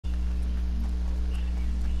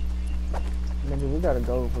told you we gotta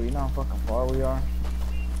go, but you know how fucking far we are.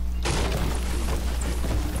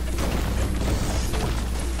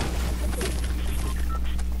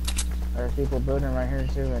 There's people building right here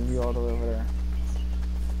too, and you all the way over there.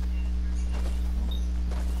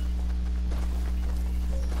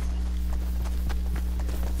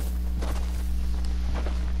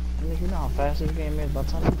 You know how fast this game is. By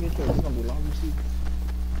the time you get there, it's gonna be long. You see.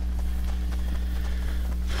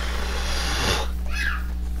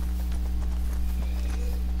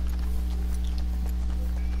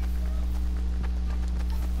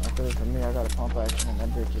 For me, I got a pump action, and that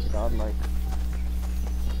bitch is godlike.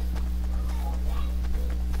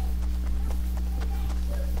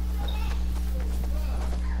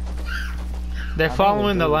 They're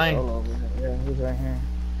following the line. Yeah, he's right here.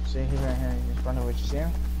 See, he's right here. He's in front of it. You see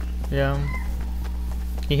him? Yeah.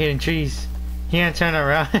 He hitting trees. He ain't turn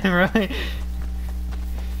around, right?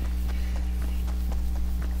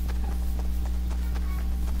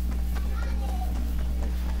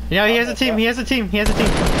 Yeah, he has a team. He has a team. He has a team.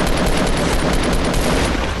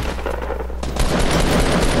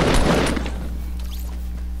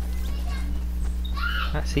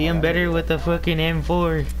 I see him better with the fucking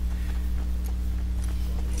M4.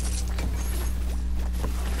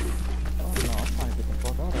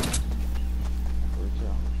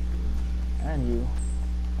 And you.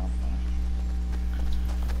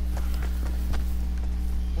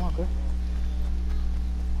 Come on, good.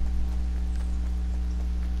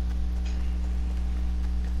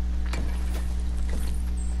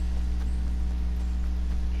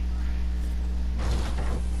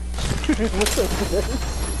 What's up, man?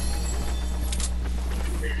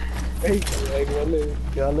 Hey,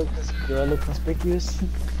 do I look conspicuous?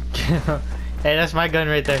 Hey, that's my gun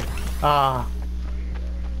right there. Ah.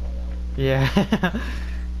 Yeah.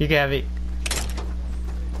 You can have it.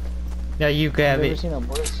 Yeah, you can have it. Have you ever seen a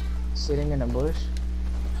bush sitting in a bush?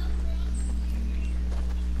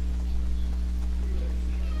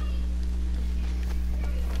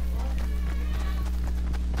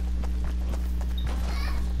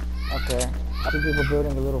 Okay. I see people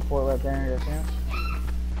building a little fort right there. You see him?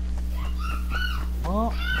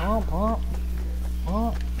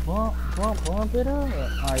 Pump it up.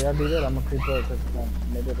 Alright, y'all do that. I'm gonna creep up because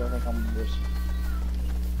maybe they'll think I'm a bush.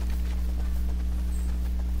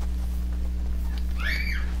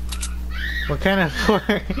 What kind of fort?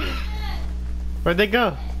 Where'd they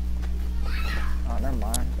go? Oh, never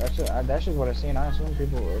mind. That's just what I seen. I assume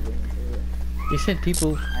people were over here. You said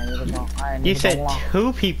people. I ain't even know. You said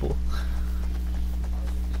 2 people.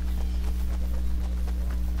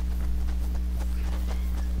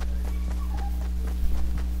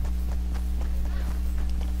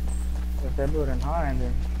 If they're building high,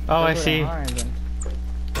 then. Oh, I see. If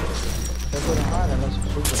they're building high, then let's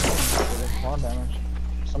shoot the thing. There's fall damage.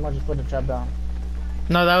 Somebody just put the trap down.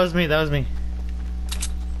 No, that was me. That was me.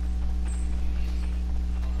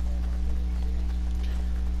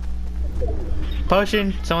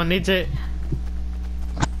 Potion. Someone needs it.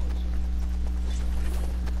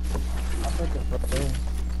 I'll take it for two.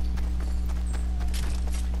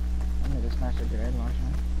 I'm gonna smash a grenade launcher.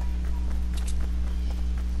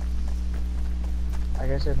 I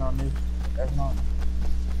guess there's no need. There's not.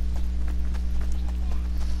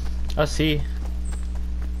 I'll see.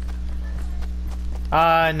 No,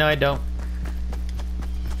 I don't.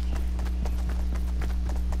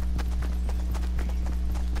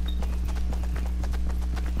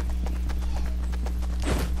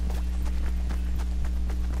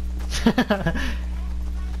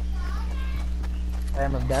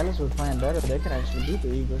 And if Dallas was playing better, they could actually beat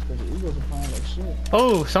the Eagles because the Eagles are playing like shit.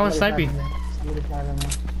 Oh, someone's sniping.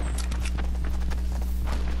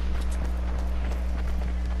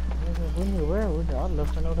 Where? I'd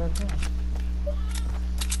love to know that too.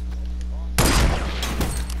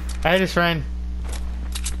 I just ran.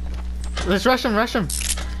 Let's rush him, rush him.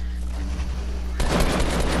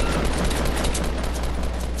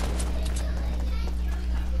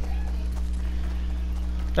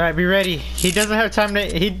 Alright, be ready. He doesn't have time to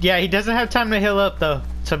he doesn't have time to heal up though.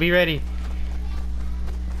 So be ready.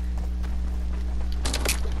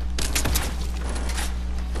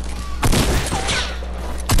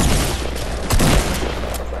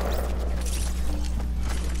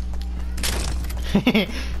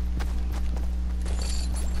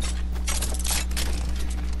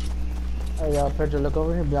 Hey y'all, Pedro, look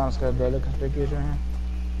over here. Be honest, guys, do I look conspicuous right here?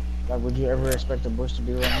 Like, would you ever expect a bush to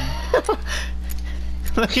be right here?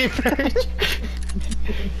 Look at Pedro.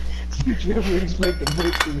 Would you ever expect a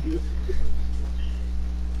bush to be?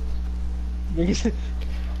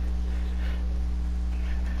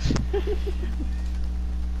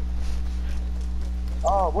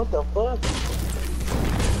 Oh, what the fuck?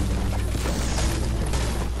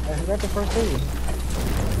 I got the first aid.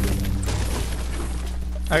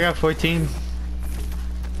 I got 14.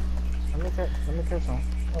 Let me catch some.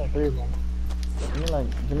 Oh, 3 of them.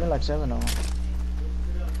 Give me like 7 of them.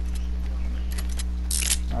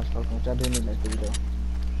 That's fucking, which I do need like 3 though.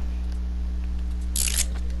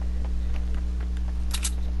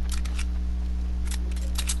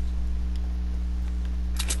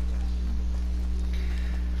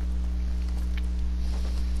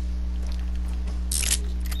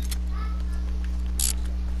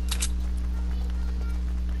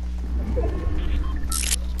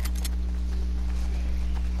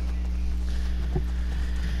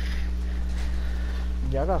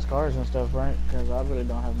 Yeah, I got scars and stuff, right? Because I really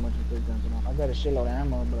don't have much of big guns at all. I got a shitload of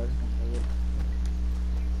ammo, but I just don't play with it.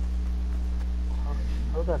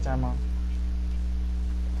 Who got ammo?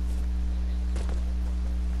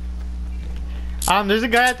 There's a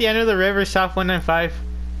guy at the end of the river, South 195.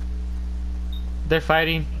 They're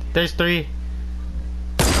fighting. There's 3.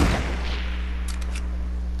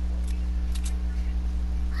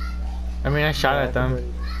 I mean, I shot at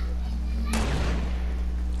them.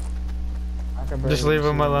 Just leave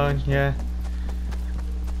them alone, yeah.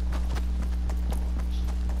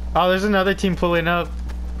 Oh, there's another team pulling up.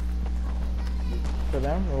 To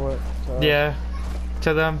them or what? Yeah,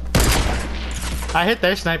 to them. I hit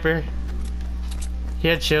their sniper. He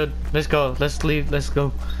had shield. Let's go. Let's leave. Let's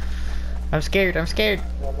go. I'm scared. I'm scared.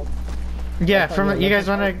 Yeah, from you guys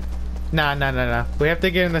wanna? Nah. We have to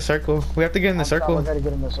get in the circle. We have to get in the circle. We gotta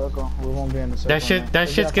get in the circle. We won't be in the circle. That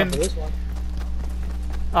shit's gonna.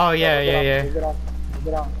 Oh yeah.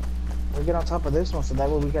 We get on top of this one, so that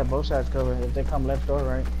way we got both sides covered. If they come left or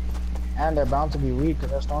right, and they're bound to be weak,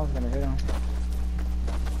 cause that storm's gonna hit them.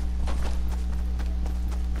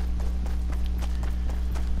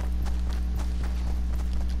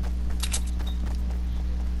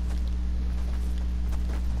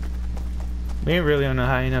 We ain't really on a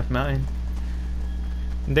high enough mountain.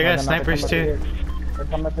 They got snipers too. They're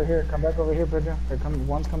coming through here. Come back over here, Pedro.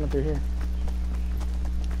 One's coming through here.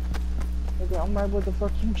 Okay, I'm right where the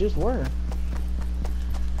fuck you just were.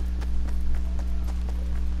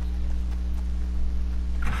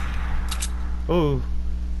 Ooh,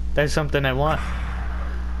 that's something I want.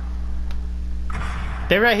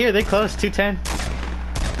 They're right here. They close. 210.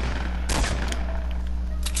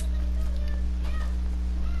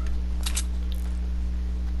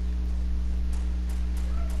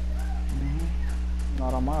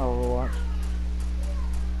 Not on my Overwatch.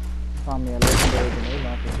 Found me a legendary grenade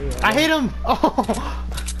launcher too. I hit him! Oh!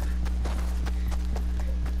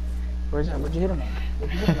 Where'd you hit him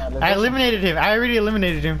at? I eliminated him. I already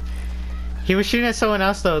eliminated him. He was shooting at someone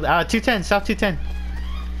else though. 210, South 210.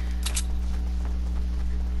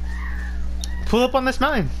 Pull up on this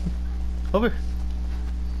mountain. Over.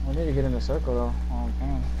 We need to get in the circle though. Oh,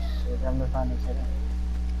 man. I'm gonna find this hidden.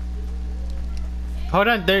 Hold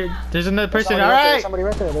on, there's another person. All right. There's somebody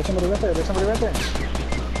right there. There's somebody right there. There's somebody right there.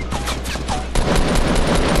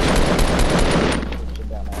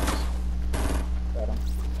 Got him.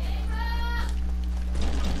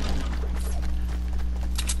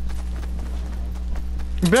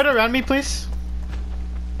 Build around me, please.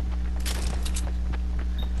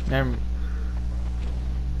 Never.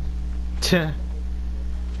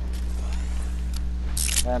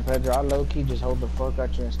 Man, Pedro, I low-key just hold the fuck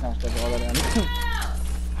out you and snatched up all of them.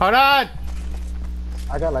 Hold on!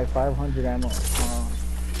 I got like 500 ammo.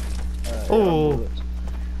 Oh.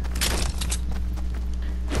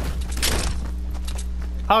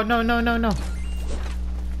 Oh, no.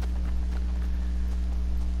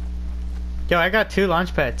 Yo, I got 2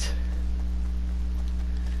 launch pads.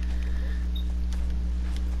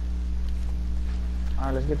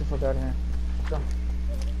 Alright, let's get the fuck out of here. Let's go.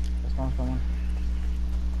 Let's go somewhere.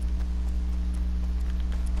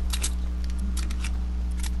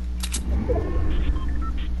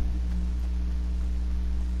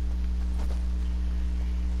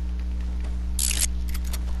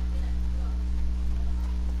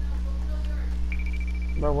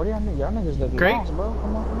 Bro, what do y'all need? Y'all niggas look Great. lost, bro.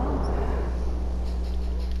 Come on.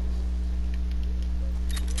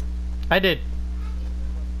 I did.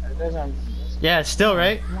 It doesn't. Yeah, still,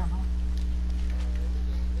 right? Come on.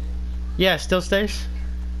 Yeah, still stays.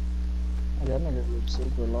 Y'all niggas look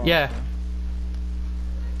super lost. Yeah. Bro.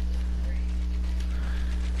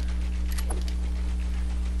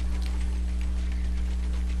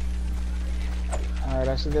 Alright,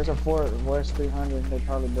 I see there's a Fort West 300. They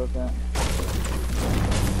probably built that.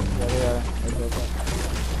 Yeah, they built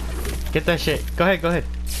that. Get that shit. Go ahead.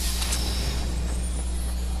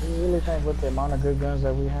 You really think with the amount of good guns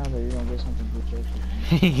that we have that you're gonna get something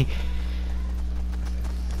good?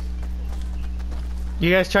 You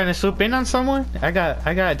guys trying to swoop in on someone? I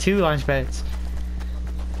got 2 launch pads.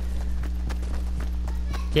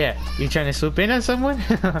 Yeah, you trying to swoop in on someone?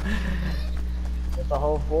 It's the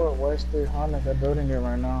whole Fort West 300. They're building it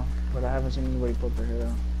right now, but I haven't seen anybody put their head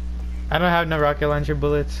out. I don't have no rocket launcher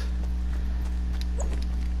bullets.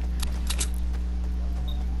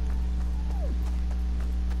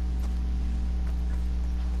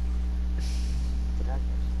 Did I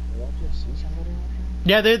just see somebody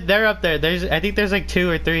out there? Yeah, they're up there. I think there's like 2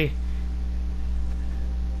 or 3.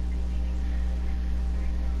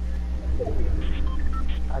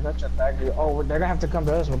 I got your back. Oh, they're gonna have to come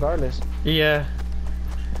to us regardless. Yeah.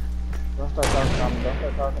 Don't start talking to me. Don't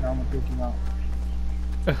start talking. I'm gonna kick you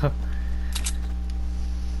out.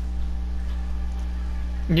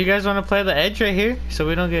 You guys want to play the edge right here, so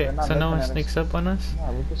we don't get, so no one sneaks up on us?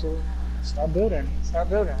 Yeah, we can see. Start building. Start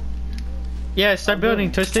building. Yeah, start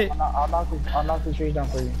building. Twist it. I'll knock the trees down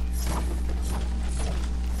for you.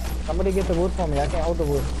 Somebody get the wood for me. I can't hold the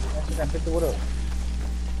wood. I can pick the wood up.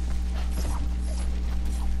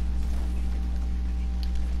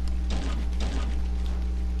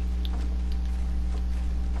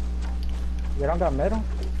 You don't got metal?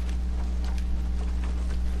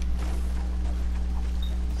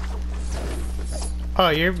 Oh,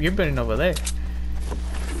 you're building over there.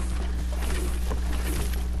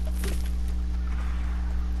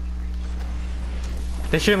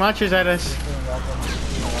 They shoot launchers at us.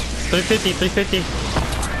 350, 350.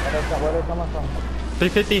 Where they coming from?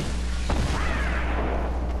 350.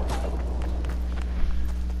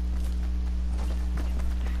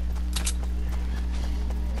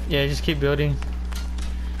 Yeah, just keep building.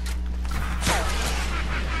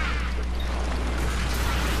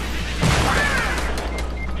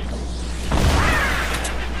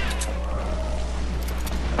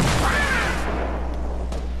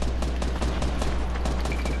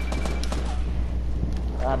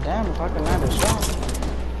 God damn, if I can land a shot.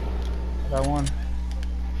 I got one.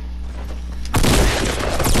 I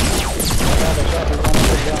got a shot, he's gonna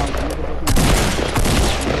put down.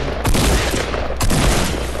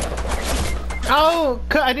 Oh,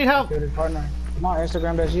 I need help. I killed his partner. Come on,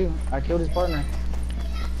 Instagram, that's you. I killed his partner.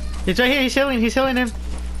 He's right here, he's healing him.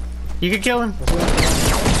 You can kill him.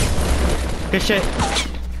 Good shit.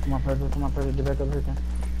 Come on, Pedro, get back up here.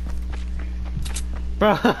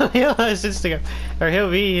 Bro, he'll his Instagram. Or he'll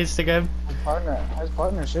be Instagram. His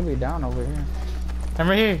partner should be down over here. I'm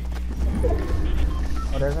right here.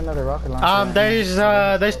 Oh, there's another rocket launcher.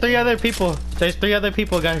 There's 3 other people. There's 3 other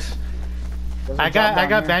people, guys. I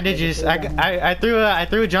got bandages. I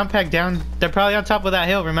threw a jump pack down. They're probably on top of that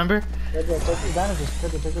hill, remember? Pedro, take these bandages.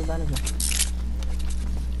 Pedro, take those bandages.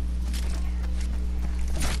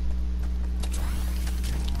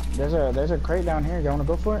 There's a crate down here. You wanna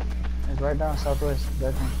go for it? It's right down southwest.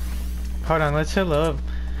 Definitely. Hold on, let's heal up.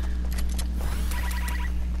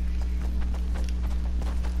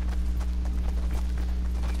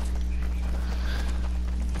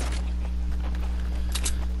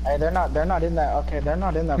 Hey, they're not in that. Okay, they're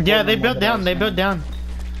not in that. Yeah, they built down. They built down.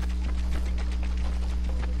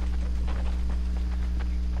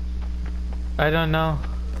 I don't know.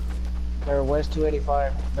 They're west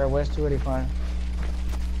 285. They're west 285.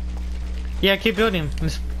 Yeah, keep building.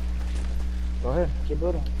 Go ahead, keep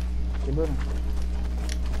building. Keep building.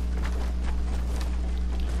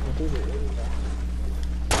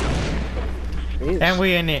 And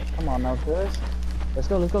we in it. Come on now, cuz. Let's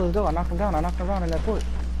go. I knocked him down in that fort.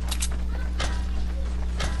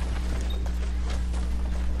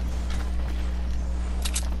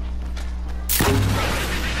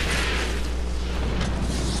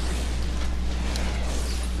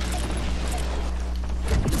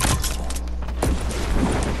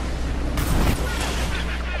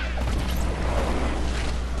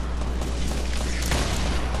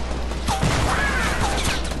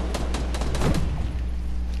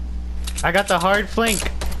 I got the hard flank.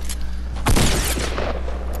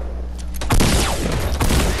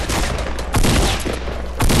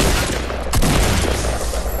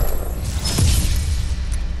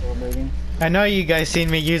 I know you guys seen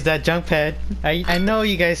me use that jump pad. I know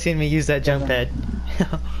you guys seen me use that jump pad.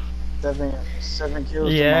 7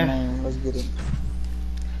 kills. Yeah. To my name. Let's get it.